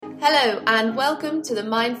Hello and welcome to the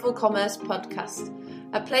Mindful Commerce podcast,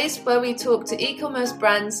 a place where we talk to e-commerce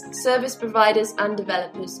brands, service providers and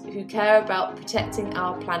developers who care about protecting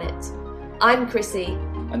our planet. I'm Chrissy.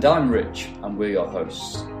 And I'm Rich, and we're your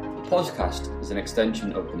hosts. The podcast is an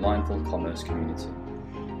extension of the Mindful Commerce community.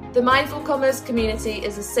 The Mindful Commerce community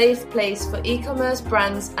is a safe place for e-commerce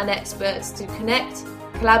brands and experts to connect,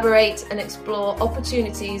 collaborate and explore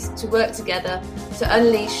opportunities to work together to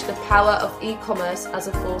unleash the power of e-commerce as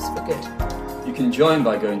a force for good. You can join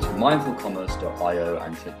by going to mindfulcommerce.io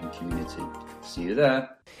and clicking community. See you there.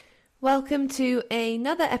 Welcome to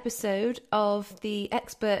another episode of the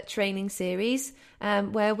Expert Training Series,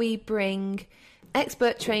 where we bring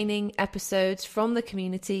expert training episodes from the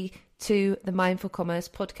community to the Mindful Commerce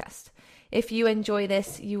podcast. If you enjoy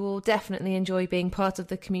this, you will definitely enjoy being part of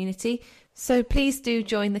the community. So please do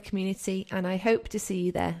join the community and I hope to see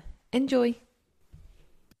you there. Enjoy.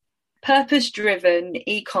 Purpose-driven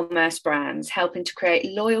e-commerce brands helping to create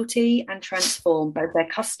loyalty and transform both their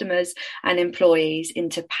customers and employees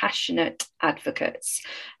into passionate advocates.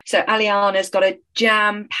 So Aleana's got a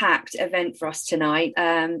jam-packed event for us tonight.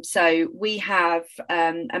 So we have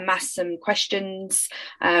amassed some questions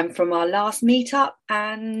from our last meetup,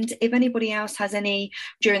 and if anybody else has any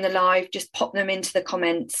during the live, just pop them into the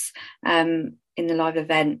comments in the live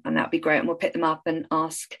event, and that'd be great, and we'll pick them up and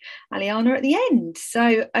ask Aleana at the end.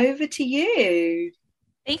 So over to you.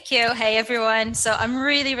 Thank you. Hey, everyone. So I'm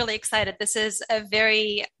really excited. This is a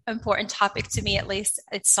very important topic to me, at least.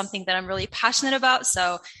 It's something that I'm really passionate about.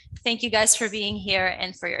 So thank you guys for being here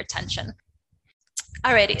and for your attention.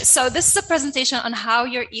 Alrighty, so this is a presentation on how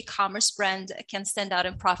your e-commerce brand can stand out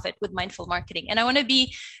and profit with mindful marketing. And I want to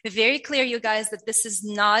be very clear, you guys, that this is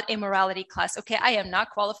not a morality class. Okay, I am not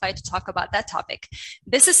qualified to talk about that topic.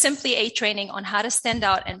 This is simply a training on how to stand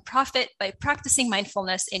out and profit by practicing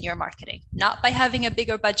mindfulness in your marketing, not by having a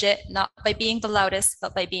bigger budget, not by being the loudest,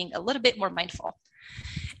 but by being a little bit more mindful.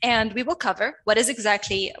 And we will cover what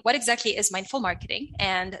exactly is mindful marketing.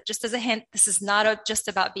 And just as a hint, this is not just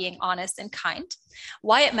about being honest and kind,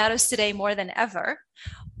 why it matters today more than ever,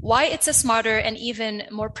 why it's a smarter and even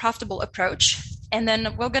more profitable approach. And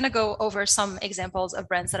then we're going to go over some examples of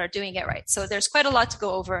brands that are doing it right. So there's quite a lot to go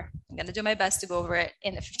over. I'm going to do my best to go over it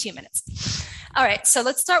in 15 minutes. All right, so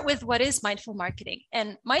let's start with what is mindful marketing.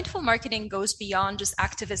 And mindful marketing goes beyond just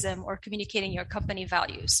activism or communicating your company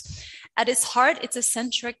values. At its heart, it's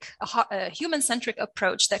a human-centric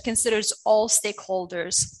approach that considers all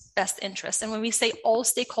stakeholders' best interests. And when we say all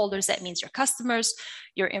stakeholders, that means your customers,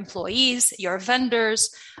 your employees, your vendors,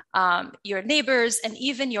 your neighbors, and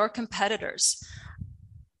even your competitors.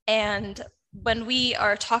 And when we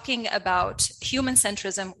are talking about human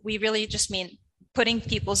centrism, we really just mean putting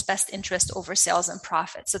people's best interest over sales and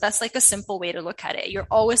profit. So that's like a simple way to look at it. You're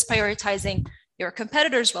always prioritizing your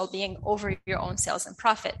competitors' well-being over your own sales and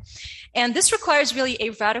profit. And this requires really a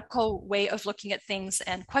radical way of looking at things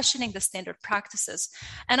and questioning the standard practices.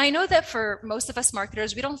 And I know that for most of us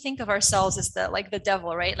marketers, we don't think of ourselves as the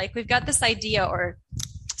devil, right? Like we've got this idea, or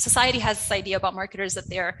society has this idea about marketers that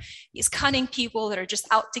they're these cunning people that are just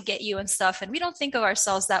out to get you and stuff. And we don't think of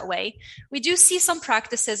ourselves that way. We do see some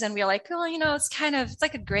practices and we're like, oh, it's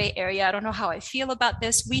like a gray area. I don't know how I feel about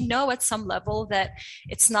this. We know at some level that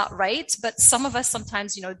it's not right, but some of us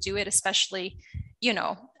sometimes, do it, especially,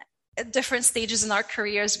 at different stages in our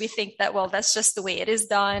careers. We think that, well, that's just the way it is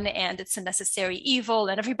done and it's a necessary evil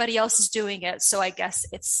and everybody else is doing it. So I guess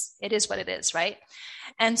it is what it is, right?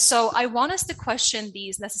 And so I want us to question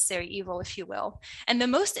these necessary evil, if you will. And the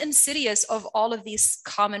most insidious of all of these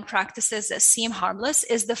common practices that seem harmless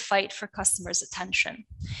is the fight for customers' attention.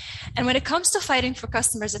 And when it comes to fighting for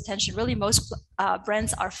customers' attention, really most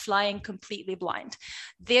brands are flying completely blind.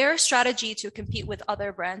 Their strategy to compete with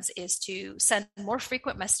other brands is to send more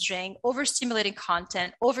frequent messaging, overstimulating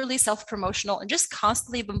content, overly self-promotional, and just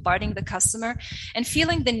constantly bombarding the customer and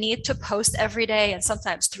feeling the need to post every day and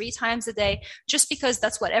sometimes 3 times a day, just because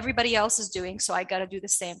that's what everybody else is doing. So I got to do the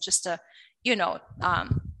same just to,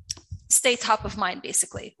 stay top of mind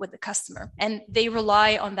basically with the customer. And they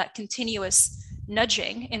rely on that continuous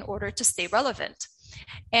nudging in order to stay relevant.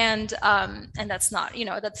 And that's not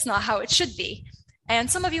how it should be. And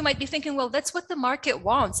some of you might be thinking, well, that's what the market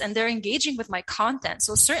wants and they're engaging with my content.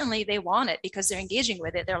 So certainly they want it because they're engaging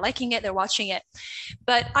with it. They're liking it. They're watching it.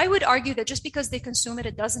 But I would argue that just because they consume it,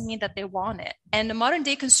 it doesn't mean that they want it. And the modern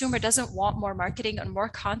day consumer doesn't want more marketing and more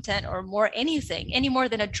content or more anything any more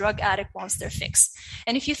than a drug addict wants their fix.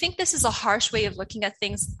 And if you think this is a harsh way of looking at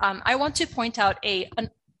things, I want to point out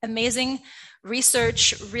an amazing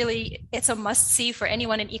research. Really, it's a must see for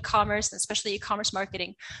anyone in e-commerce, and especially e-commerce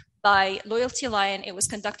marketing. by Loyalty Lion. It was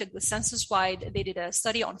conducted with Census-wide. They did a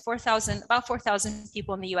study on about 4,000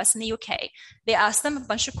 people in the US and the UK. They asked them a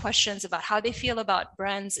bunch of questions about how they feel about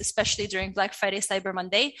brands, especially during Black Friday, Cyber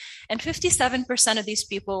Monday. And 57% of these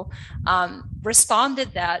people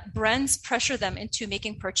responded that brands pressure them into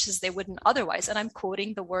making purchases they wouldn't otherwise. And I'm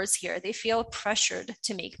quoting the words here. They feel pressured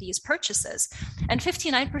to make these purchases. And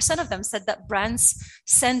 59% of them said that brands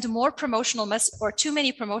send more or too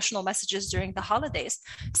many promotional messages during the holidays.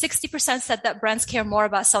 60% said that brands care more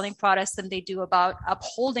about selling products than they do about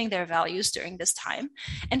upholding their values during this time.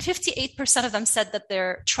 And 58% of them said that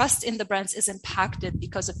their trust in the brands is impacted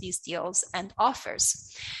because of these deals and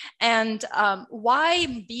offers. And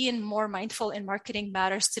why being more mindful in marketing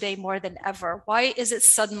matters today more than ever? Why is it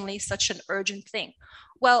suddenly such an urgent thing?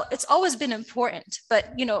 Well, it's always been important,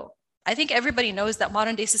 but I think everybody knows that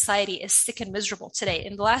modern day society is sick and miserable today.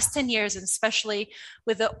 In the last 10 years, and especially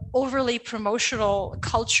with the overly promotional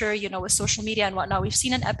culture, with social media and whatnot, we've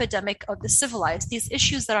seen an epidemic of the civilized, these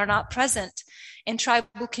issues that are not present in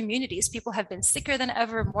tribal communities. People have been sicker than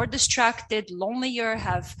ever, more distracted, lonelier,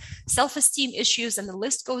 have self-esteem issues, and the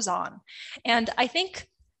list goes on. And I think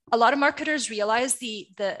a lot of marketers realize the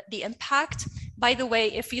impact. By the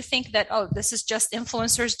way, if you think that, this is just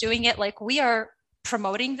influencers doing it, like we are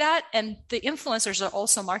promoting that, and the influencers are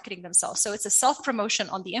also marketing themselves. So it's a self-promotion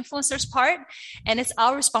on the influencers' part, and it's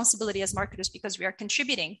our responsibility as marketers because we are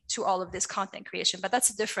contributing to all of this content creation. But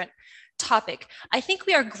that's a different topic. I think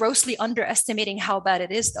we are grossly underestimating how bad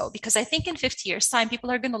it is, though, because I think in 50 years' time,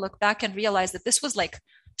 people are going to look back and realize that this was like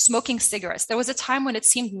smoking cigarettes. There was a time when it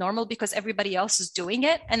seemed normal because everybody else is doing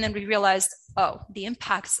it. And then we realized, the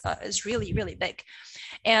impact is really, really big.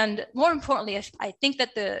 And more importantly, I think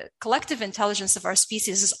that the collective intelligence of our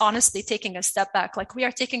species is honestly taking a step back. Like we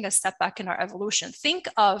are taking a step back in our evolution. Think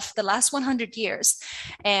of the last 100 years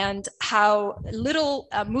and how little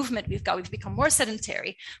movement we've got. We've become more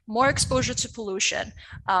sedentary, more exposure to pollution.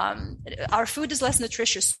 Our food is less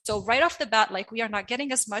nutritious. So right off the bat, like we are not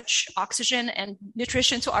getting as much oxygen and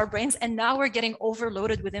nutrition to our brains. And now we're getting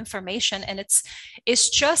overloaded with information, and it's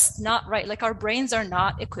just not right. Like our brains are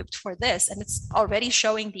not equipped for this, and it's already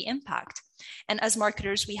showing the impact. And as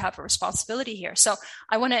marketers, we have a responsibility here. So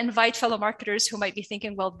I want to invite fellow marketers who might be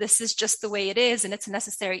thinking, well, this is just the way it is and it's a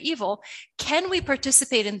necessary evil. Can we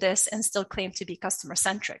participate in this and still claim to be customer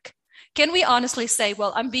centric? Can we honestly say,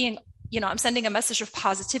 well, I'm sending a message of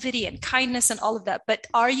positivity and kindness and all of that, but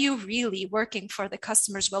are you really working for the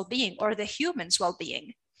customer's well-being or the human's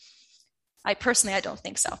well-being? I don't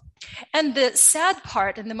think so. And the sad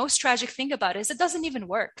part and the most tragic thing about it is it doesn't even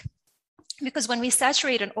work. Because when we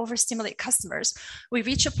saturate and overstimulate customers, we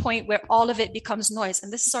reach a point where all of it becomes noise.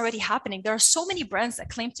 And this is already happening. There are so many brands that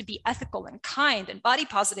claim to be ethical and kind and body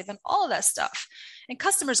positive and all of that stuff. And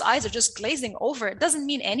customers' eyes are just glazing over. It doesn't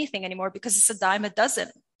mean anything anymore because it's a dime a dozen.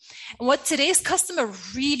 And what today's customer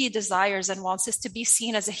really desires and wants is to be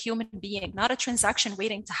seen as a human being, not a transaction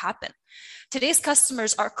waiting to happen. Today's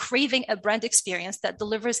customers are craving a brand experience that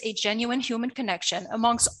delivers a genuine human connection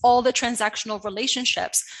amongst all the transactional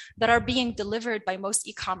relationships that are being delivered by most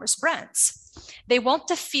e-commerce brands. They want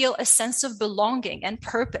to feel a sense of belonging and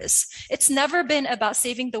purpose. It's never been about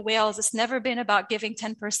saving the whales. It's never been about giving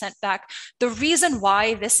 10% back. The reason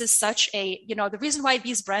why this is the reason why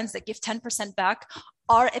these brands that give 10% back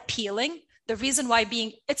are appealing,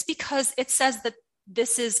 it's because it says that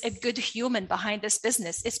this is a good human behind this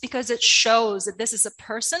business. It's because it shows that this is a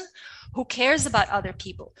person who cares about other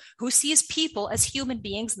people, who sees people as human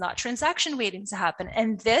beings, not transaction waiting to happen.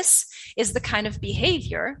 And this is the kind of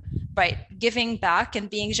behavior, right? Giving back and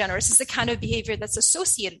being generous is the kind of behavior that's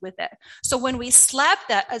associated with it. So when we slap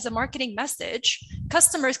that as a marketing message,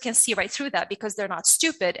 customers can see right through that because they're not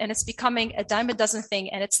stupid, and it's becoming a dime a dozen thing,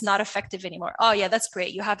 and it's not effective anymore. Oh yeah, that's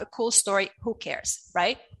great. You have a cool story. Who cares,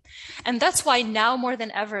 right? And that's why now more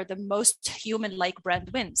than ever, the most human-like brand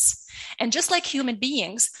wins. And just like human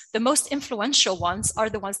beings, the most influential ones are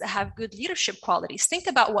the ones that have good leadership qualities. Think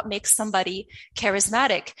about what makes somebody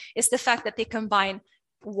charismatic. It's the fact that they combine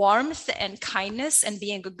warmth and kindness and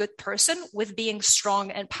being a good person with being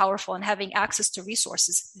strong and powerful and having access to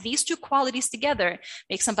resources. These two qualities together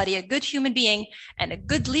make somebody a good human being and a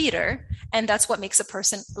good leader. And that's what makes a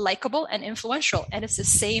person likable and influential. And it's the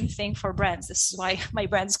same thing for brands. This is why my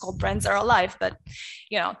brand is called Brands Are Alive. But,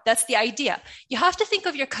 that's the idea. You have to think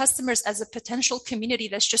of your customers as a potential community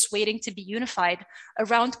that's just waiting to be unified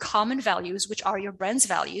around common values, which are your brand's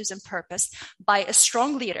values and purpose, by a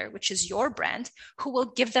strong leader, which is your brand, who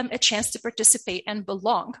will give them a chance to participate and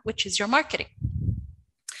belong, which is your marketing.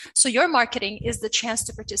 So your marketing is the chance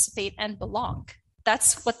to participate and belong.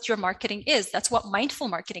 That's what your marketing is. That's what mindful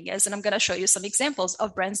marketing is. And I'm going to show you some examples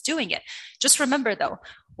of brands doing it. Just remember though,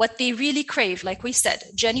 what they really crave, like we said,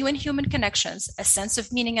 genuine human connections, a sense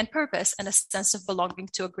of meaning and purpose, and a sense of belonging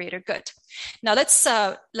to a greater good. Now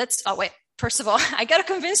wait. First of all, I got to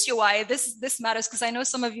convince you why this matters, because I know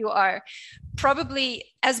some of you are probably,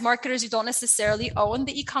 as marketers, you don't necessarily own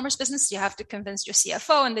the e-commerce business. You have to convince your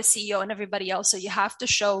CFO and the CEO and everybody else. So you have to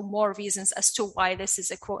show more reasons as to why this is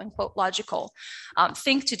a quote unquote logical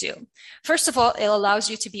thing to do. First of all, it allows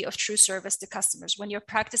you to be of true service to customers. When you're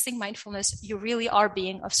practicing mindfulness, you really are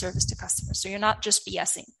being of service to customers. So you're not just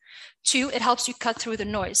BSing. 2, it helps you cut through the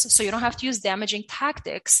noise. So you don't have to use damaging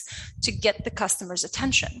tactics to get the customer's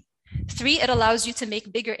attention. 3, it allows you to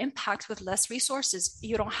make bigger impact with less resources.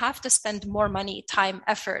 You don't have to spend more money, time,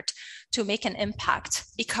 effort to make an impact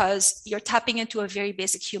because you're tapping into a very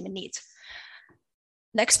basic human need.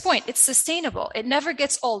 Next point, it's sustainable. It never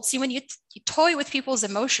gets old. See, when you toy with people's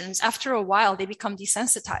emotions, after a while, they become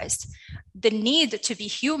desensitized. The need to be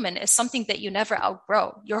human is something that you never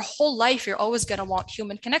outgrow. Your whole life, you're always going to want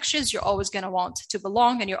human connections. You're always going to want to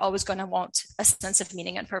belong, and you're always going to want a sense of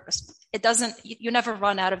meaning and purpose. You never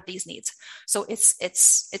run out of these needs. So it's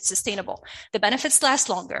sustainable. The benefits last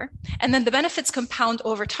longer, and then the benefits compound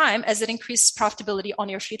over time as it increases profitability on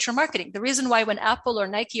your future marketing. The reason why when Apple or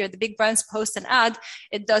Nike or the big brands post an ad,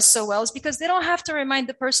 it does so well is because they don't have to remind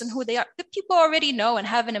the person who they are. The people already know and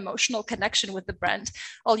have an emotional connection with the brand.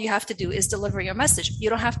 All you have to do is deliver your message. You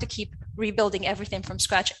don't have to keep rebuilding everything from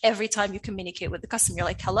scratch every time you communicate with the customer. You're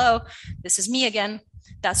like, hello, this is me again,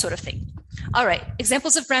 that sort of thing. All right,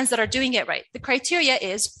 examples of brands that are doing it right. The criteria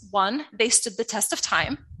is 1, they stood the test of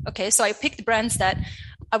time. Okay, so I picked brands that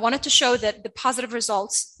I wanted to show that the positive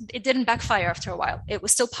results, it didn't backfire after a while. It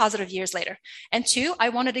was still positive years later. And 2, I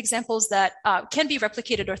wanted examples that can be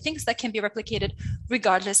replicated, or things that can be replicated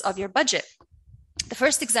regardless of your budget. The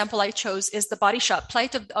first example I chose is the Body Shop,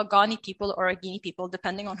 plight of Agani people or Agini people,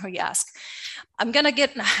 depending on who you ask. I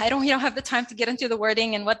don't have the time to get into the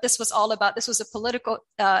wording and what this was all about. This was a political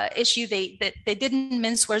issue. They didn't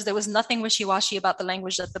mince words. There was nothing wishy-washy about the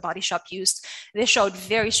language that the Body Shop used. They showed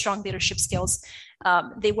very strong leadership skills.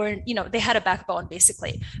 They had a backbone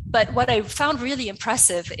basically. But what I found really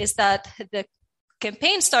impressive is that the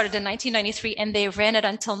campaign started in 1993 and they ran it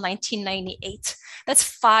until 1998. That's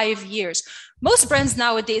 5 years. Most brands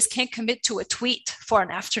nowadays can't commit to a tweet for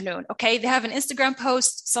an afternoon. Okay. They have an Instagram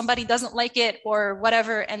post, somebody doesn't like it or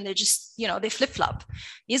whatever, and they just, they flip flop.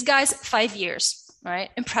 These guys, 5 years.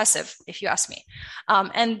 Right? Impressive, if you ask me.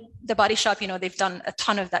 And the Body Shop, they've done a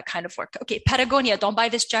ton of that kind of work. Okay, Patagonia, don't buy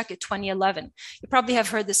this jacket, 2011. You probably have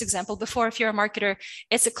heard this example before. If you're a marketer,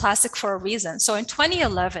 it's a classic for a reason. So in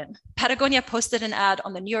 2011, Patagonia posted an ad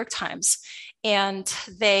on the New York Times, and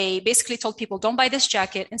they basically told people, don't buy this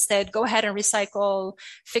jacket. Instead, go ahead and recycle,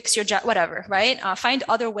 fix your jacket, whatever, right? Find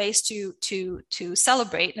other ways to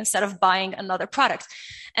celebrate instead of buying another product.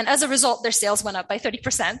 And as a result, their sales went up by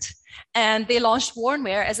 30%. And they launched Worn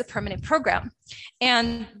Wear as a permanent program.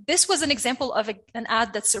 And this was an example of an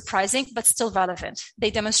ad that's surprising, but still relevant. They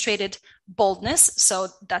demonstrated boldness. So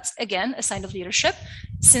that's, again, a sign of leadership.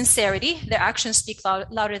 Sincerity. Their actions speak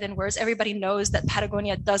louder than words. Everybody knows that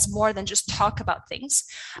Patagonia does more than just talk about things.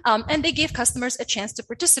 And they gave customers a chance to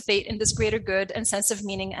participate in this greater good and sense of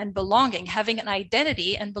meaning and belonging, having an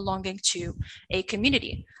identity and belonging to a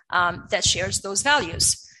community that shares those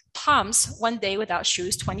values. Tom's One Day Without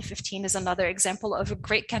Shoes 2015 is another example of a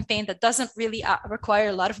great campaign that doesn't really require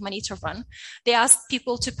a lot of money to run. They asked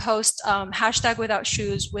people to post hashtag without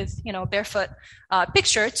shoes with barefoot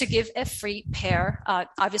picture to give a free pair.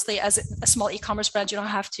 Obviously, as a small e-commerce brand, you don't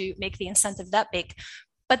have to make the incentive that big.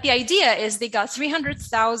 But the idea is they got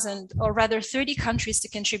 300,000, or rather 30 countries to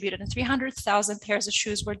contribute, and 300,000 pairs of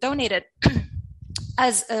shoes were donated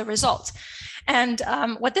as a result. And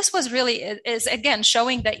what this was really is, again,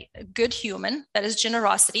 showing that good human, that is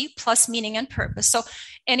generosity plus meaning and purpose. So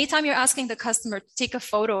anytime you're asking the customer to take a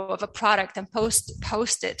photo of a product and post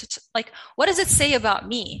it, like, what does it say about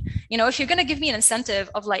me? If you're going to give me an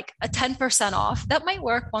incentive of like a 10% off, that might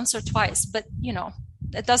work once or twice, but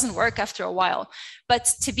it doesn't work after a while. But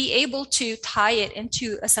to be able to tie it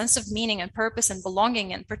into a sense of meaning and purpose and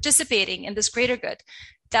belonging and participating in this greater good,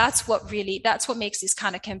 that's what makes these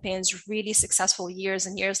kind of campaigns really successful years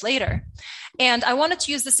and years later. And I wanted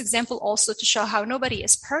to use this example also to show how nobody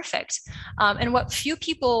is perfect. And what few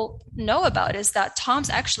people know about is that Tom's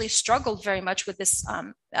actually struggled very much with this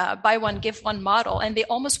buy one, give one model, and they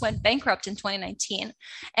almost went bankrupt in 2019.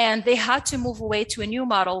 And they had to move away to a new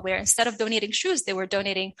model where instead of donating shoes, they were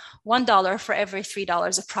donating $1 for every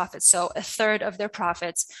 $3 of profit. So a third of their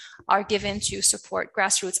profits are given to support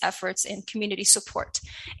grassroots efforts in community support.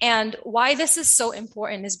 And why this is so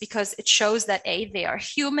important is because it shows that they are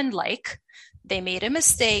human-like. They made a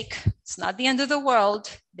mistake. It's not the end of the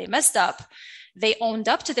world. They messed up. They owned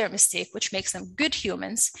up to their mistake, which makes them good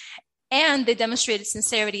humans. And they demonstrated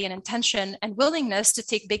sincerity and intention and willingness to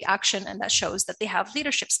take big action. And that shows that they have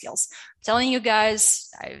leadership skills. I'm telling you guys,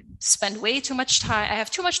 I spend way too much time. I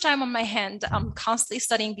have too much time on my hand. I'm constantly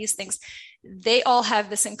studying these things. They all have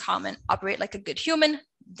this in common: operate like a good human,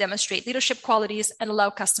 demonstrate leadership qualities, and allow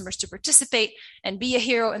customers to participate and be a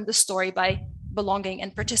hero in the story by belonging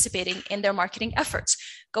and participating in their marketing efforts.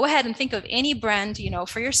 Go ahead and think of any brand,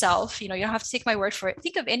 for yourself. You don't have to take my word for it.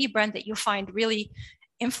 Think of any brand that you find really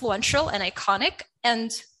influential and iconic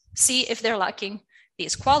and see if they're lacking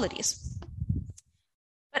these qualities.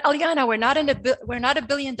 But Aleana, we're not a $1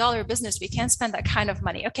 billion business. We can't spend that kind of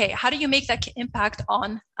money. Okay, how do you make that impact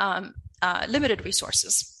on limited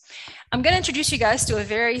resources? I'm going to introduce you guys to a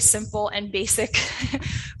very simple and basic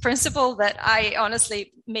principle that I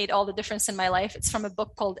honestly made all the difference in my life. It's from a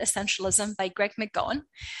book called Essentialism by Greg McGowan.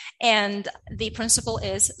 And the principle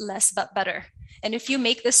is less but better. And if you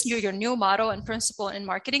make this your new motto and principle in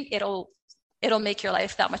marketing, it'll make your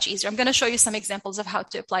life that much easier. I'm going to show you some examples of how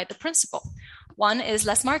to apply the principle. One is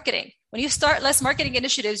less marketing. When you start less marketing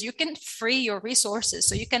initiatives, you can free your resources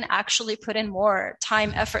so you can actually put in more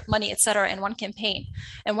time, effort, money, etc. in one campaign.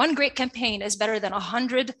 And one great campaign is better than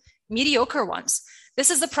 100 mediocre ones. This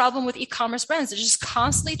is the problem with e-commerce brands. They're just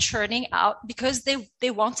constantly churning out because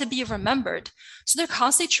they want to be remembered. So they're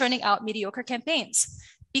constantly churning out mediocre campaigns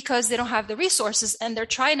because they don't have the resources and they're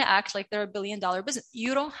trying to act like they're $1 billion business.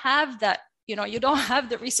 You don't have that, you don't have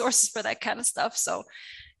the resources for that kind of stuff. So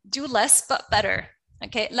do less but better.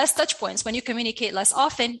 Okay, less touch points. When you communicate less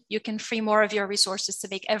often, you can free more of your resources to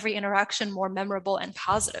make every interaction more memorable and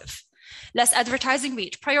positive. Less advertising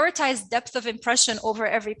reach. Prioritize depth of impression over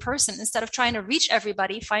every person. Instead of trying to reach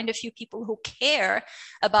everybody, find a few people who care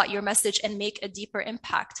about your message and make a deeper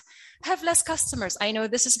impact. Have less customers. I know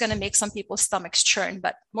this is going to make some people's stomachs churn,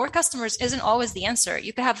 but more customers isn't always the answer.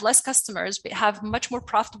 You can have less customers, but have much more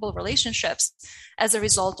profitable relationships as a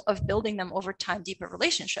result of building them over time, deeper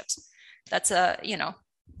relationships. That's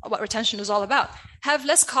what retention is all about. Have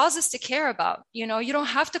less causes to care about. You don't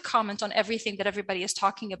have to comment on everything that everybody is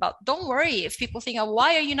talking about. Don't worry if people think,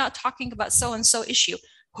 why are you not talking about so-and-so issue?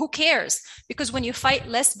 Who cares? Because when you fight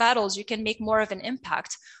less battles, you can make more of an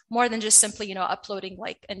impact, more than just simply, uploading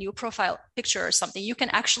like a new profile picture or something. You can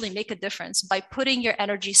actually make a difference by putting your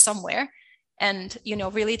energy somewhere and,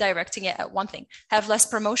 really directing it at one thing. Have less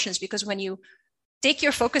promotions, because when you take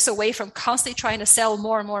your focus away from constantly trying to sell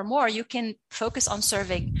more and more and more, you can focus on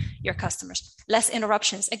serving your customers. Less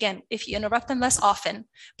interruptions. Again, if you interrupt them less often,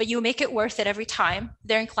 but you make it worth it every time,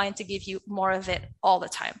 they're inclined to give you more of it all the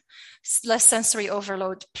time. Less sensory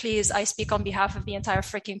overload. Please, I speak on behalf of the entire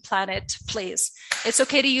freaking planet. Please. It's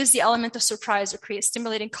okay to use the element of surprise or create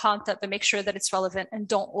stimulating content, but make sure that it's relevant and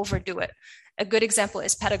don't overdo it. A good example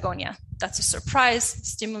is Patagonia. That's a surprise,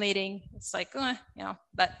 stimulating. It's like,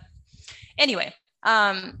 but anyway.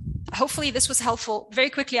 Hopefully this was helpful.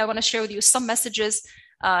 Very quickly, I want to share with you some messages,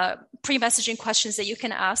 pre-messaging questions that you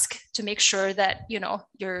can ask to make sure that,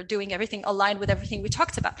 you're doing everything aligned with everything we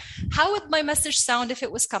talked about. How would my message sound if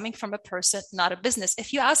it was coming from a person, not a business?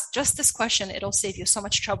 If you ask just this question, it'll save you so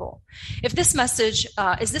much trouble. If this message,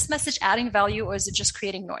 is this message adding value or is it just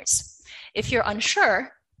creating noise? If you're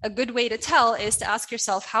unsure, a good way to tell is to ask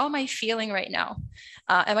yourself, how am I feeling right now?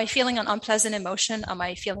 Am I feeling an unpleasant emotion? Am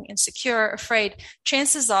I feeling insecure, afraid?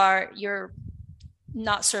 Chances are you're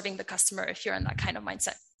not serving the customer if you're in that kind of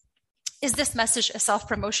mindset. Is this message a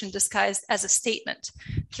self-promotion disguised as a statement?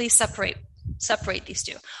 Please separate these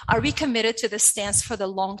two. Are we committed to this stance for the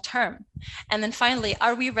long term? And then finally,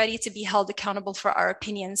 are we ready to be held accountable for our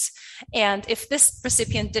opinions? And if this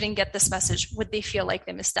recipient didn't get this message, would they feel like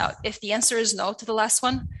they missed out? If the answer is no to the last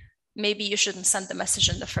one, maybe you shouldn't send the message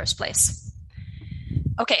in the first place.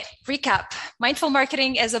 Okay, recap. Mindful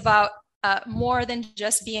marketing is about more than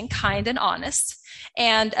just being kind and honest.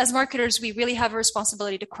 And as marketers, we really have a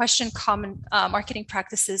responsibility to question common marketing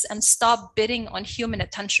practices and stop bidding on human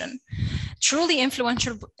attention. Truly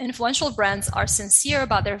influential brands are sincere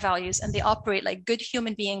about their values, and they operate like good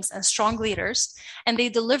human beings and strong leaders, and they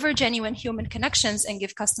deliver genuine human connections and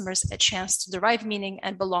give customers a chance to derive meaning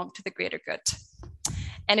and belong to the greater good.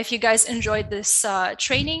 And if you guys enjoyed this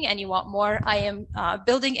training and you want more, I am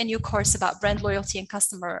building a new course about brand loyalty and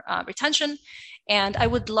customer retention. And I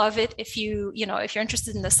would love it if if you're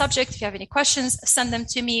interested in the subject, if you have any questions, send them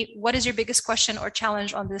to me. What is your biggest question or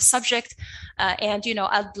challenge on this subject? And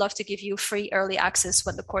I'd love to give you free early access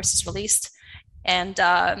when the course is released. And,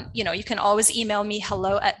 you can always email me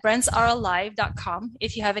hello@brandsaralive.com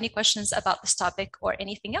if you have any questions about this topic or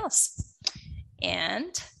anything else.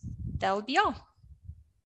 And that would be all.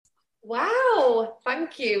 Wow,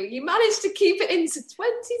 thank you. You managed to keep it into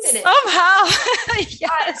 20 minutes. Somehow.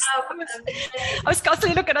 Yes. I was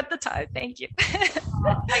constantly looking at the time. Thank you.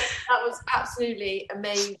 That was absolutely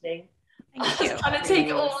amazing. Thank you. I was trying to take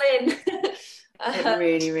it all in. It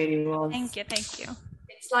really, really was. Thank you.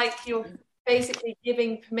 It's like you're basically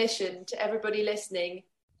giving permission to everybody listening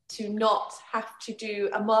to not have to do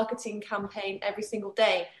a marketing campaign every single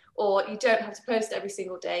day, or you don't have to post every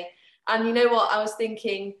single day. And you know what? I was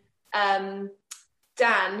thinking, Dan,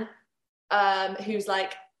 who's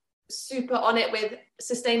like super on it with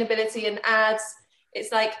sustainability and ads,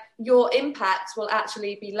 it's like your impact will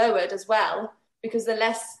actually be lowered as well, because the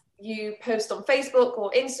less you post on Facebook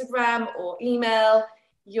or Instagram or email,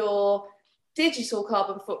 your digital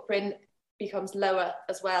carbon footprint becomes lower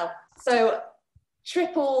as well. So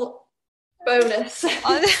triple bonus.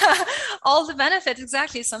 All the benefits,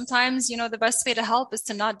 exactly. Sometimes the best way to help is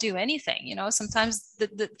to not do anything. Sometimes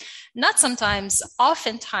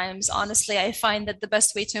oftentimes, honestly, I find that the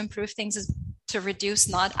best way to improve things is to reduce,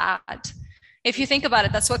 not add. If you think about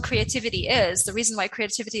it, that's what creativity is. The reason why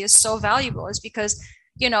creativity is so valuable is because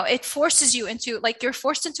it forces you into, like, you're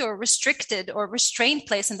forced into a restricted or restrained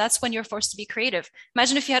place, and that's when you're forced to be creative.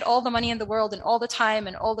 Imagine if you had all the money in the world and all the time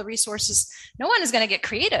and all the resources. No one is going to get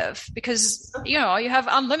creative because you have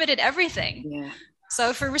unlimited everything. Yeah. So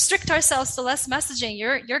if we restrict ourselves to less messaging,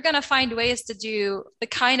 you're going to find ways to do the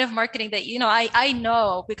kind of marketing that I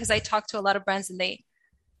know, because I talk to a lot of brands and they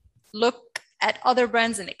look at other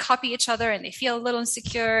brands and they copy each other and they feel a little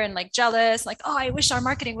insecure and like jealous, like, oh, I wish our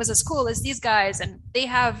marketing was as cool as these guys, and they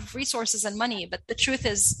have resources and money, but the truth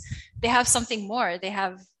is they have something more. They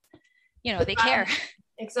have, they care.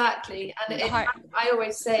 Exactly. And I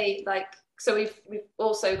always say, like, so we've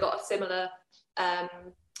also got a similar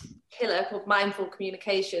pillar called mindful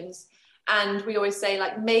communications, and we always say,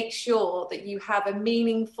 like, make sure that you have a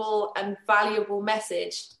meaningful and valuable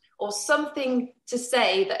message or something to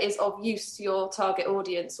say that is of use to your target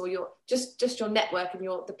audience, or your just your network and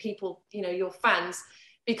the people, your fans,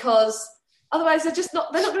 because otherwise they're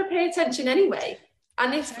not going to pay attention anyway.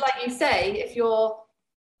 And if, like you say, if you're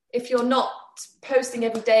not posting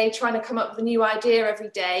every day, trying to come up with a new idea every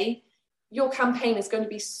day, your campaign is going to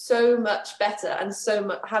be so much better and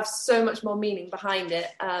have so much more meaning behind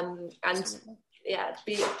it. And yeah,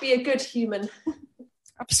 be a good human.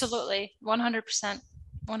 Absolutely, 100%.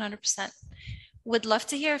 100%. Would love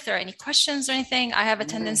to hear if there are any questions or anything. I have a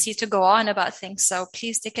tendency to go on about things, so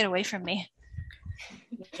please take it away from me.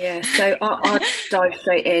 Yeah, so I'll dive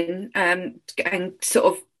straight in and sort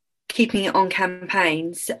of keeping it on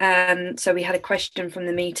campaigns. So we had a question from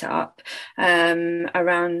the meetup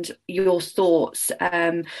around your thoughts.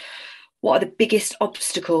 What are the biggest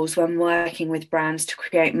obstacles when working with brands to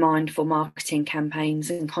create mindful marketing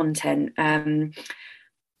campaigns and content?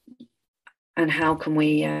 And how can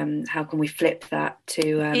we flip that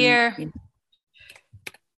to here?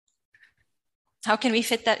 How can we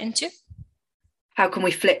fit that into? How can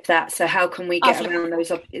we flip that? So how can we get around those?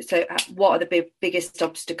 So what are the biggest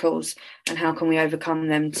obstacles, and how can we overcome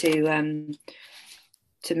them to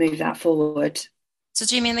move that forward? So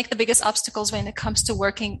do you mean like the biggest obstacles when it comes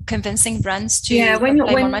to convincing brands to? Yeah, when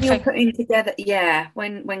you're putting together,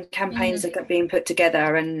 when campaigns are being put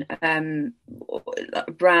together and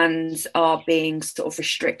brands are being sort of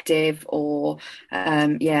restrictive or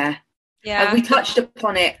we touched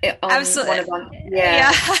upon it on absolutely. One of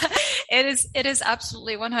It is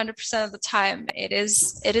absolutely 100% of the time. It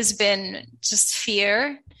has been just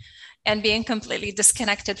fear and being completely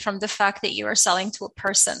disconnected from the fact that you are selling to a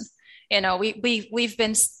person. We've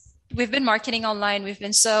been marketing online. We've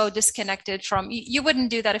been so disconnected from. You wouldn't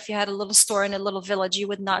do that if you had a little store in a little village. You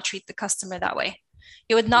would not treat the customer that way.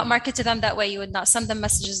 You would not market to them that way. You would not send them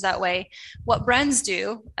messages that way. What brands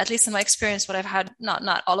do, at least in my experience, what I've had,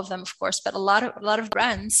 not all of them, of course, but a lot of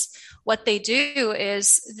brands, what they do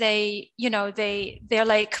is they're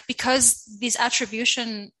like, because these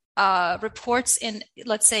attribution reports in,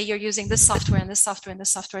 let's say you're using this software and this software and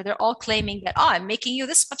this software, they're all claiming that, I'm making you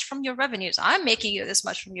this much from your revenues. I'm making you this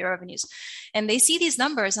much from your revenues. And they see these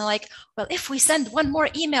numbers and like, well, if we send one more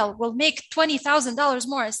email, we'll make $20,000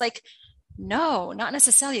 more. It's like, No, not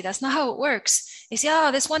necessarily. That's not how it works. You see,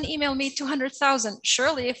 oh, this one email made 200,000.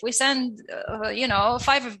 Surely if we send,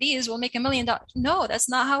 5 of these, we'll make $1 million. No, that's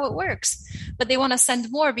not how it works. But they want to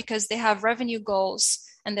send more because they have revenue goals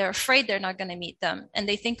and they're afraid they're not going to meet them. And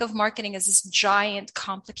they think of marketing as this giant,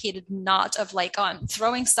 complicated knot of like, oh, I'm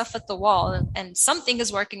throwing stuff at the wall and something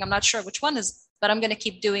is working. I'm not sure which one is, but I'm going to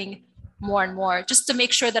keep doing more and more just to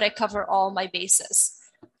make sure that I cover all my bases.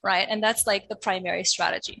 Right. And that's like the primary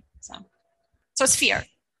strategy. So it's fear.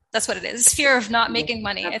 That's what it is. It's fear of not making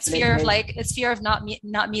money. Absolutely. It's fear of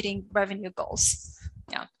not meeting revenue goals.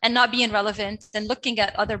 Yeah. And not being relevant and looking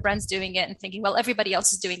at other brands doing it and thinking, well, everybody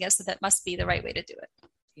else is doing it, so that must be the right way to do it.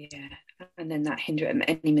 Yeah. And then that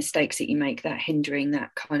any mistakes that you make, that hindering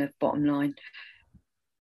that kind of bottom line.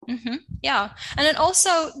 Mm-hmm. Yeah. And then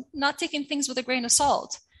also not taking things with a grain of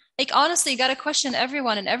salt. Like, honestly, you got to question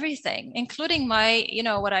everyone and everything, including my,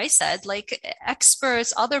 what I said, like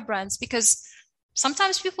experts, other brands, because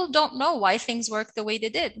sometimes people don't know why things work the way they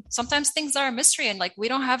did. Sometimes things are a mystery and like we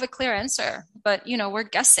don't have a clear answer, but we're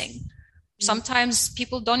guessing. Sometimes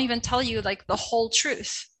people don't even tell you like the whole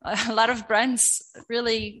truth. A lot of brands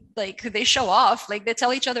really like they show off, like they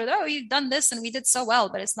tell each other, oh, you've done this and we did so well,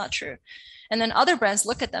 but it's not true. And then other brands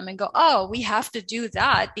look at them and go, oh, we have to do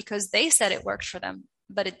that because they said it worked for them,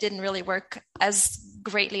 but it didn't really work as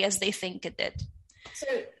greatly as they think it did.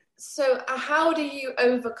 So how do you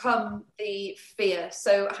overcome the fear?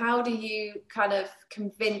 So how do you kind of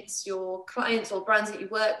convince your clients or brands that you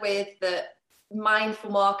work with that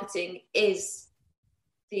mindful marketing is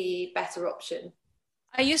the better option?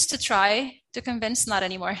 I used to try to convince, not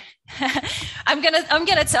anymore. I'm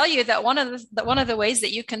gonna tell you that one of the ways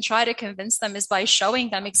that you can try to convince them is by showing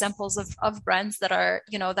them examples of brands that are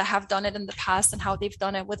that have done it in the past and how they've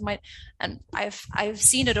done it and I've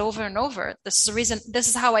seen it over and over. This is the reason. This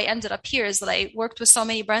is how I ended up here. Is that I worked with so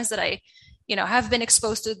many brands that I have been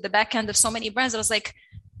exposed to the back end of so many brands. I was like,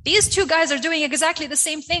 these two guys are doing exactly the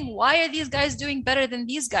same thing. Why are these guys doing better than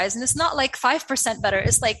these guys? And it's not like 5% better.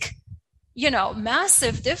 It's like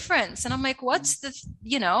massive difference. And I'm like, what's the,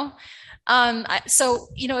 so,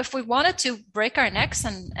 if we wanted to break our necks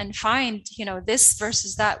and find, this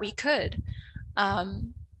versus that, we could.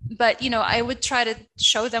 But, I would try to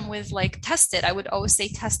show them with like, test it. I would always say,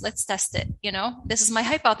 let's test it. This is my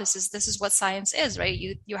hypothesis. This is what science is, right?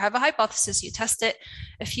 You have a hypothesis, you test it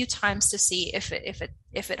a few times to see if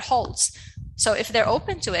it holds. So if they're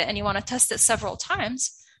open to it and you want to test it several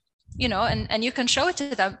times, and you can show it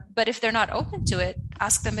to them, but if they're not open to it,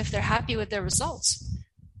 ask them if they're happy with their results.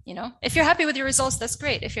 If you're happy with your results, that's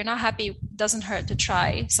great. If you're not happy, doesn't hurt to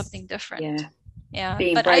try something different. Yeah.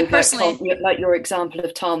 Being but brave, I personally like your example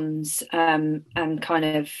of Tom's, and kind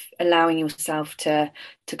of allowing yourself to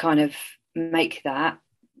kind of make that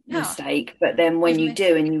mistake, but then when you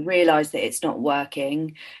do and you realize that it's not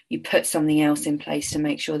working, you put something else in place to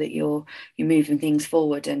make sure that you're moving things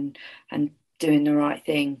forward and doing the right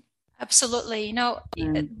thing. Absolutely.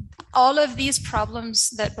 All of these problems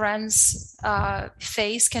that brands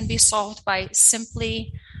face can be solved by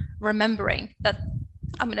simply remembering that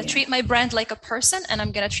I'm going to treat my brand like a person and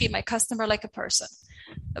I'm going to treat my customer like a person.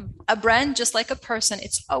 A brand, just like a person,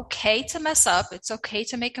 it's okay to mess up. It's okay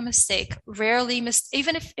to make a mistake. Rarely,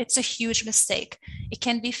 even if it's a huge mistake, it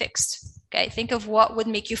can be fixed. Okay, think of what would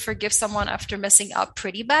make you forgive someone after messing up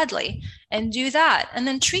pretty badly and do that. And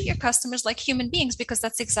then treat your customers like human beings, because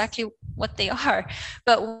that's exactly what they are.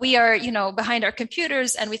 But we are, behind our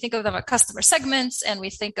computers and we think of them as customer segments and we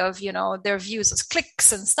think of, their views as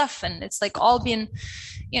clicks and stuff. And it's like all being,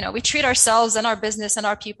 we treat ourselves and our business and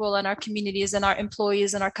our people and our communities and our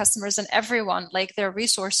employees and our customers and everyone like they're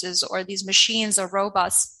resources or these machines or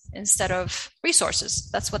robots instead of resources.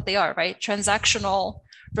 That's what they are, right? Transactional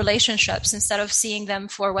relationships, instead of seeing them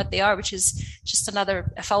for what they are, which is just a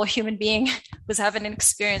fellow human being who's having an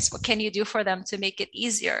experience. What can you do for them to make it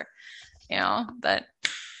easier? But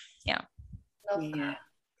yeah.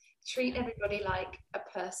 Treat everybody like a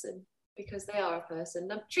person, because they are a person.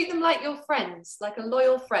 Treat them like your friends, like a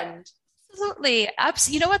loyal friend. Absolutely.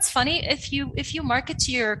 You know what's funny? If you market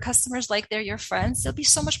to your customers like they're your friends, they'll be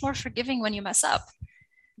so much more forgiving when you mess up.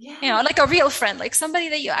 Yeah. Like a real friend, like somebody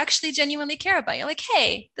that you actually genuinely care about. You're like,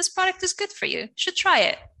 hey, this product is good for you. You should try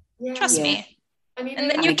it. Trust me. And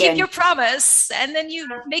then you keep your promise and then you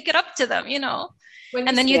make it up to them,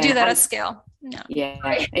 and then you do that at scale.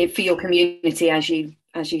 For your community, as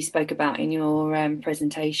you spoke about in your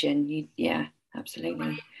presentation,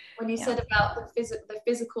 absolutely. When you said about the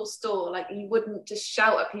physical store, like you wouldn't just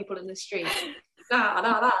shout at people in the street.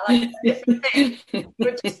 Like different thing. You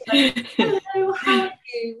were just like, hello, how are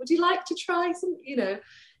you? Would you like to try some?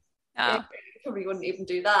 probably wouldn't even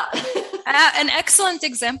do that. An excellent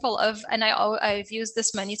example of, and I've used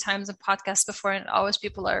this many times in podcasts before, and always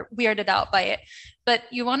people are weirded out by it. But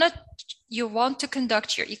you want to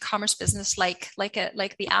conduct your e-commerce business like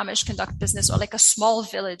the Amish conduct business, or like a small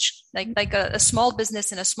village, like a small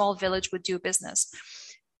business in a small village would do business.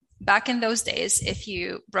 Back in those days, if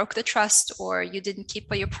you broke the trust or you didn't keep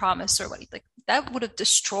what you promised, or what, like that would have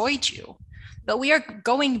destroyed you. But we are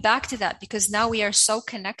going back to that because now we are so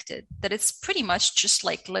connected that it's pretty much just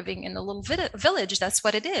like living in a little village. That's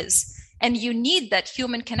what it is. And you need that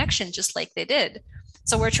human connection just like they did.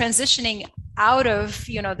 So we're transitioning out of,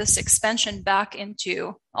 this expansion back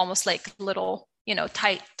into almost like little,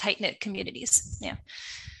 tight-knit communities. Yeah.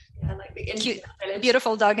 Yeah, like the cute,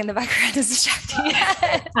 beautiful dog in the background is distracting.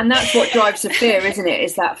 And that's what drives the fear, isn't it?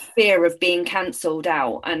 Is that fear of being cancelled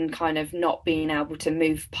out and kind of not being able to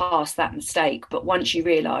move past that mistake. But once you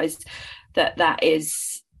realise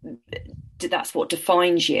that's what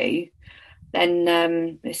defines you,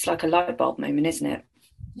 then it's like a light bulb moment, isn't it?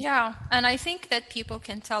 Yeah, and I think that people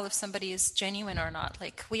can tell if somebody is genuine or not.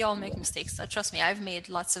 Like, we all make mistakes. Trust me, I've made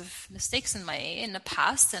lots of mistakes in the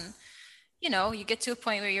past, and you get to a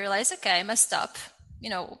point where you realize, okay, I messed up.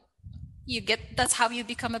 That's how you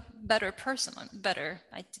become a better person.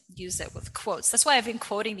 I use it with quotes. That's why I've been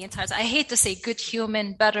quoting the entire time. I hate to say good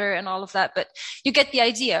human, better, and all of that, but you get the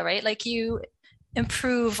idea, right? Like, you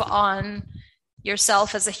improve on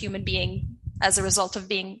yourself as a human being as a result of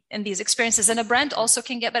being in these experiences. And a brand also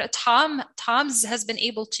can get better. Tom's has been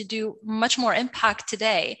able to do much more impact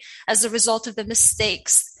today as a result of the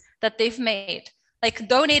mistakes that they've made. Like,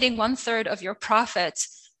 donating 1/3 of your profit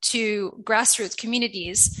to grassroots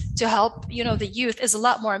communities to help, the youth is a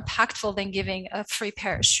lot more impactful than giving a free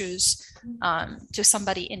pair of shoes to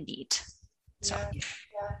somebody in need. So, I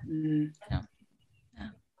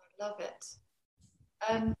love it.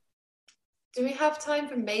 Do we have time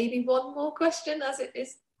for maybe one more question, as it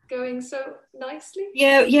is going so nicely?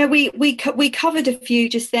 Yeah, we covered a few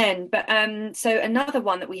just then, but so another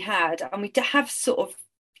one that we had, and we have sort of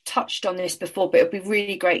touched on this before, but it'd be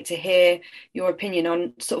really great to hear your opinion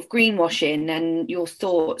on sort of greenwashing and your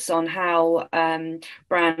thoughts on how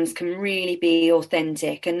brands can really be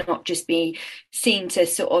authentic and not just be seen to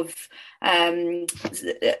sort of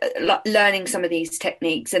learning some of these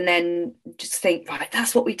techniques and then just think, right,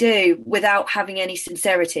 that's what we do, without having any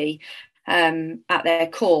sincerity at their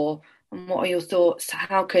core. And what are your thoughts?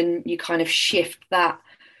 How can you kind of shift that?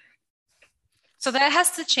 So that has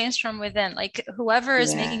to change from within. Like, whoever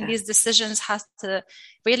is making these decisions has to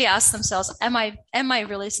really ask themselves, am I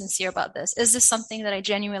really sincere about this? Is this something that I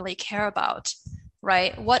genuinely care about?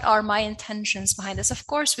 Right? What are my intentions behind this? Of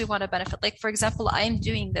course, we want to benefit. Like, for example, I'm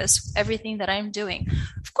doing this, everything that I'm doing.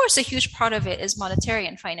 Of course, a huge part of it is monetary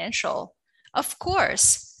and financial. Of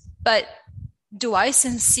course. But do I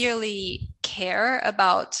sincerely care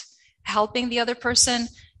about helping the other person?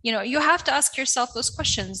 You have to ask yourself those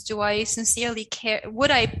questions. Do I sincerely care?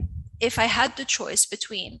 If I had the choice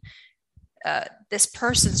between this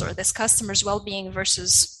person's or this customer's well-being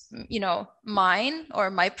versus, mine or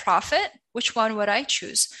my profit, which one would I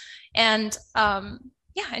choose? And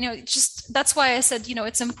that's why I said,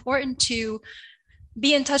 it's important to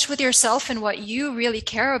be in touch with yourself and what you really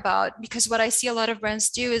care about, because what I see a lot of brands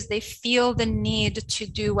do is they feel the need to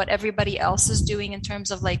do what everybody else is doing in terms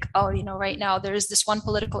of like, right now there is this one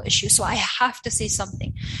political issue, so I have to say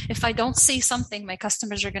something. If I don't say something, my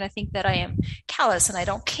customers are going to think that I am callous and I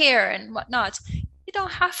don't care and whatnot. You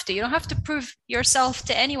don't have to. You don't have to prove yourself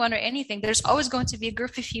to anyone or anything. There's always going to be a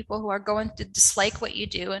group of people who are going to dislike what you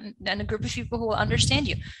do, and a group of people who will understand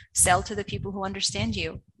you. Sell to the people who understand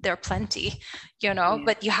you. There are plenty,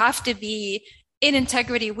 but you have to be in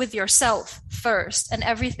integrity with yourself first, and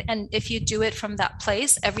everything. And if you do it from that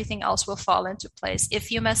place, everything else will fall into place. If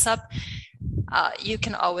you mess up, you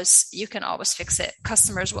can always fix it.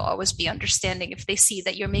 Customers will always be understanding if they see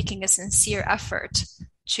that you're making a sincere effort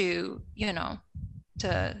to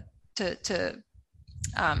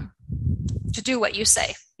do what you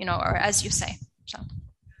say, or as you say. So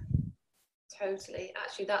totally.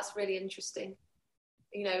 Actually, that's really interesting.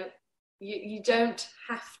 You don't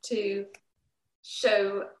have to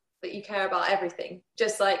show that you care about everything,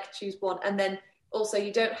 just like choose one. And then also,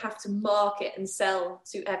 you don't have to market and sell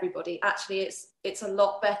to everybody. Actually, it's a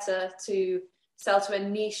lot better to sell to a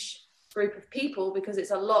niche group of people, because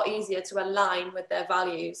it's a lot easier to align with their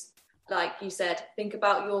values. Like you said, think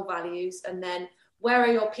about your values, and then where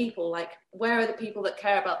are your people? Like, where are the people that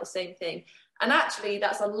care about the same thing? And actually,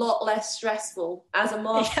 that's a lot less stressful as a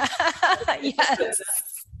marketer. Yes.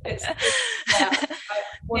 I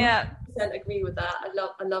 100% agree with that.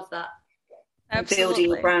 I love that. And building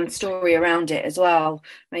your brand story around it as well,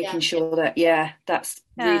 making sure that that's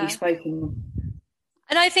really spoken.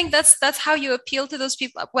 And I think that's how you appeal to those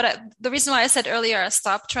people. The reason why I said earlier, I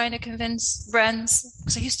stopped trying to convince brands,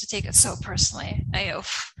 because I used to take it so personally. I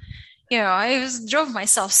drove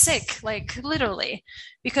myself sick, like literally,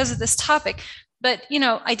 because of this topic. But,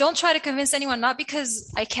 I don't try to convince anyone, not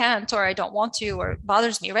because I can't or I don't want to or it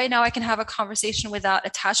bothers me. Right now, I can have a conversation without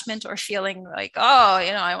attachment or feeling like,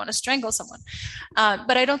 I want to strangle someone.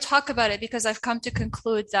 But I don't talk about it because I've come to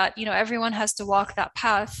conclude that, everyone has to walk that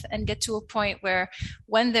path and get to a point where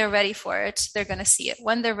when they're ready for it, they're going to see it.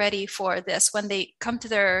 When they're ready for this, when they come to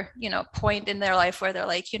their, point in their life where they're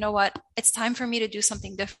like, you know what, it's time for me to do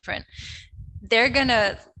something different. They're going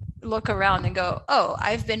to look around and go, oh,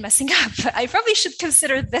 I've been messing up. I probably should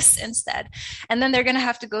consider this instead. And then they're going to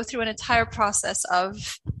have to go through an entire process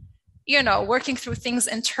of, working through things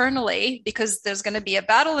internally, because there's going to be a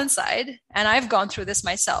battle inside. And I've gone through this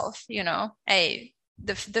myself, the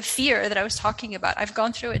fear that I was talking about, I've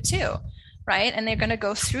gone through it too. Right. And they're going to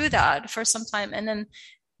go through that for some time. And then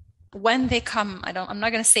when they come, I'm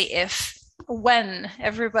not going to say when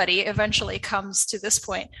everybody eventually comes to this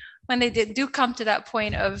point, when they do come to that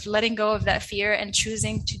point of letting go of that fear and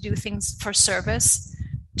choosing to do things for service,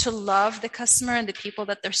 to love the customer and the people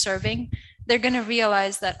that they're serving, they're going to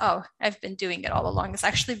realize that, oh, I've been doing it all along. It's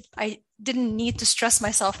actually, I didn't need to stress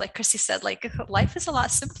myself. Like Chrissy said, like life is a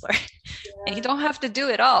lot simpler and you don't have to do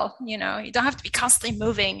it all. You don't have to be constantly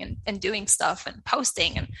moving and doing stuff and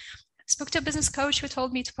posting. And I spoke to a business coach who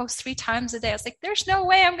told me to post 3 times a day. I was like, there's no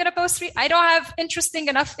way I'm going to post 3. I don't have interesting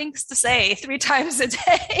enough things to say 3 times a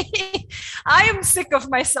day. I am sick of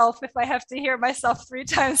myself if I have to hear myself 3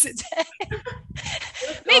 times a day.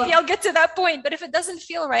 Maybe I'll get to that point, but if it doesn't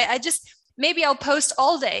feel right, maybe I'll post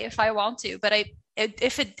all day if I want to, but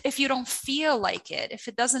if you don't feel like it, if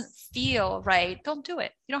it doesn't feel right, don't do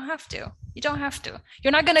it. You don't have to.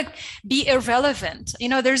 You're not going to be irrelevant.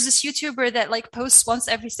 There's this YouTuber that like posts once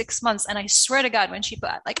every 6 months. And I swear to God, when she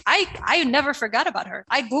put, like, I never forgot about her.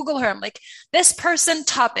 I Google her. I'm like, this person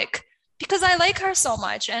topic, because I like her so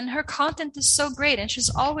much and her content is so great. And she's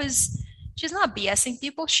not BSing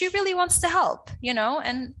people. She really wants to help,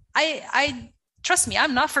 and I trust me,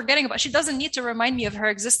 I'm not forgetting about. She doesn't need to remind me of her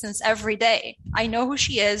existence every day. I know who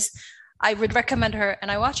she is. I would recommend her and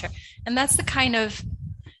I watch her. And that's the kind of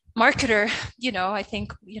marketer, I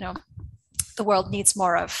think, the world needs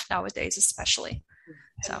more of nowadays, especially.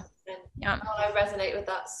 So, yeah. Oh, I resonate with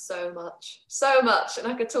that so much. And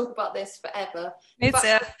I could talk about this forever. Me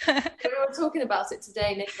too. We were talking about it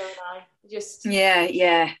today, Nicola and I. Just Yeah.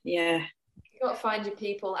 You got to find your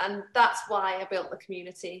people. And that's why I built the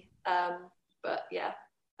community. But yeah,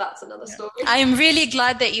 that's another story. I'm really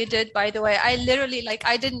glad that you did, by the way. I literally,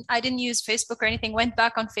 I didn't use Facebook or anything, went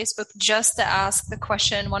back on Facebook just to ask the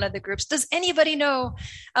question in one of the groups, does anybody know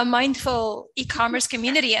a mindful e-commerce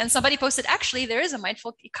community? And somebody posted, actually, there is a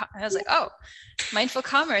mindful I was like, oh, mindful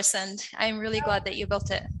commerce. And I'm really glad that you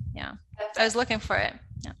built it. Yeah. I was looking for it.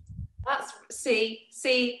 Yeah. See,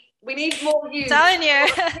 we need more you. Telling you.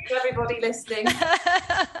 Everybody listening.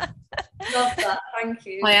 Love that. Thank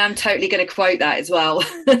you. I am totally going to quote that as well.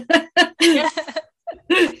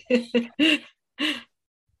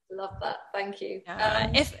 Love that. Thank you.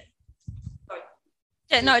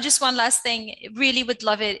 Just one last thing. Really would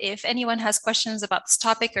love it if anyone has questions about this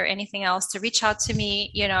topic or anything else to reach out to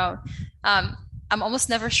me. I'm almost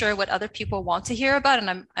never sure what other people want to hear about,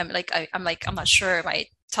 and I'm not sure. Am I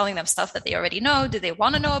telling them stuff that they already know? Do they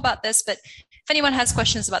want to know about this? But if anyone has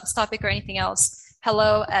questions about this topic or anything else,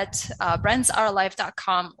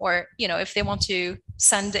 hello@brandsarealive.com, or if they want to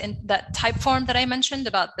send in that type form that I mentioned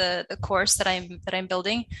about the course that I'm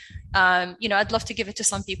building, I'd love to give it to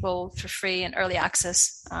some people for free and early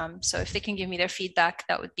access. So if they can give me their feedback,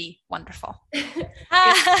 that would be wonderful.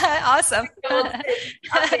 Awesome.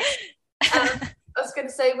 I was going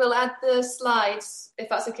to say we'll add the slides, if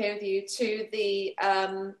that's okay with you, to the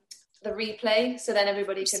replay, so then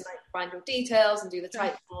everybody can find your details and do the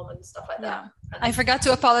type form and stuff like that. I forgot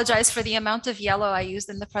to apologize for the amount of yellow I used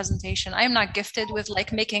in the presentation. I am not gifted with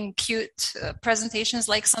making cute presentations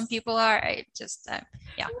like some people are. I just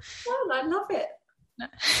Well, I love it.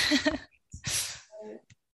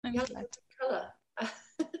 I'm glad. Colour.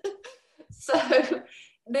 So,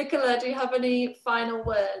 Nicola, do you have any final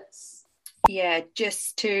words? Yeah,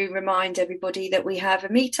 just to remind everybody that we have a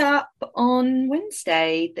meetup on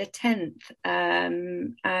Wednesday, the 10th,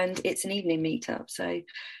 and it's an evening meetup. So,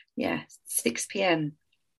 6 p.m.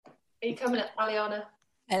 Are you coming, Aleana?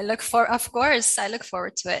 Of course, I look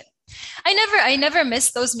forward to it. I never miss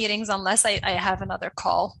those meetings unless I have another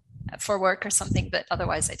call for work or something, but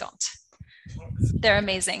otherwise I don't. They're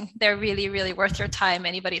amazing. They're really, really worth your time.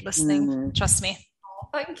 Anybody listening, trust me. Oh,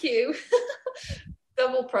 thank you.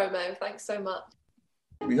 Double promo. Thanks so much.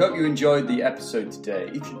 We hope you enjoyed the episode today.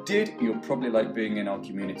 If you did, you'll probably like being in our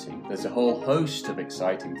community. There's a whole host of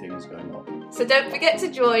exciting things going on. So don't forget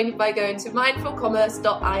to join by going to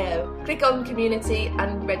mindfulcommerce.io. Click on community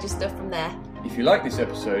and register from there. If you like this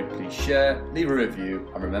episode, please share, leave a review,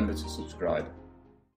 and remember to subscribe.